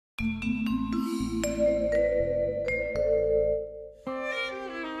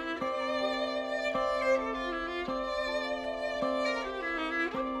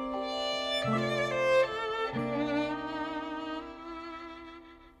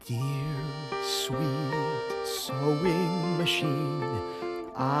Dear, sweet sewing machine,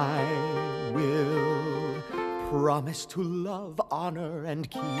 I will promise to love, honor, and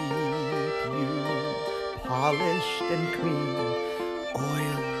keep you polished and clean.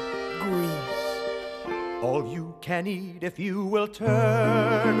 Oil, grease, all you can eat if you will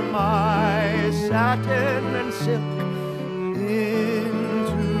turn my satin and silk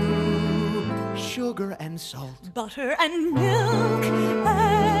into sugar and salt, butter and milk,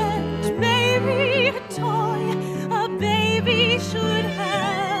 and maybe a toy. A baby should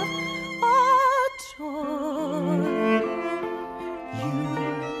have a toy. You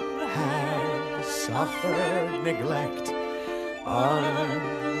have suffered neglect,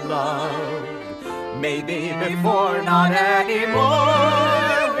 unloved, maybe before, not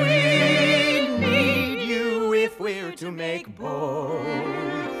anymore. We need you if we're to make both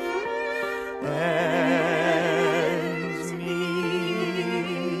ends meet.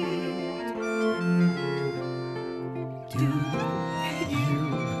 Do you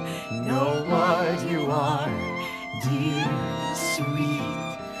know what you are, dear,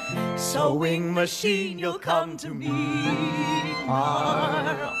 sweet sewing machine? You'll come to me,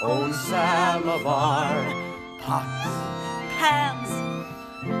 our own samovar, pots, Pans,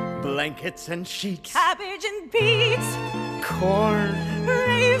 blankets and sheets, cabbage and beets, corn,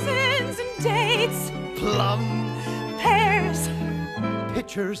 raisins and dates, plum, pears,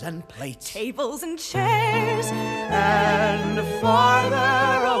 pitchers and plates, tables and chairs, and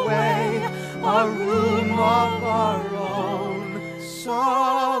farther away, a room of our own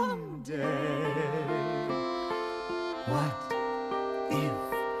someday. What if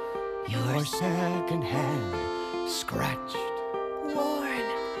your second hand scratched, worn,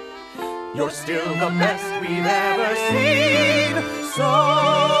 you're still the best we've ever seen? So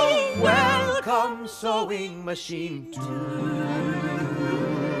welcome, sewing machine, to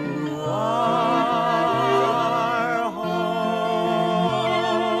us.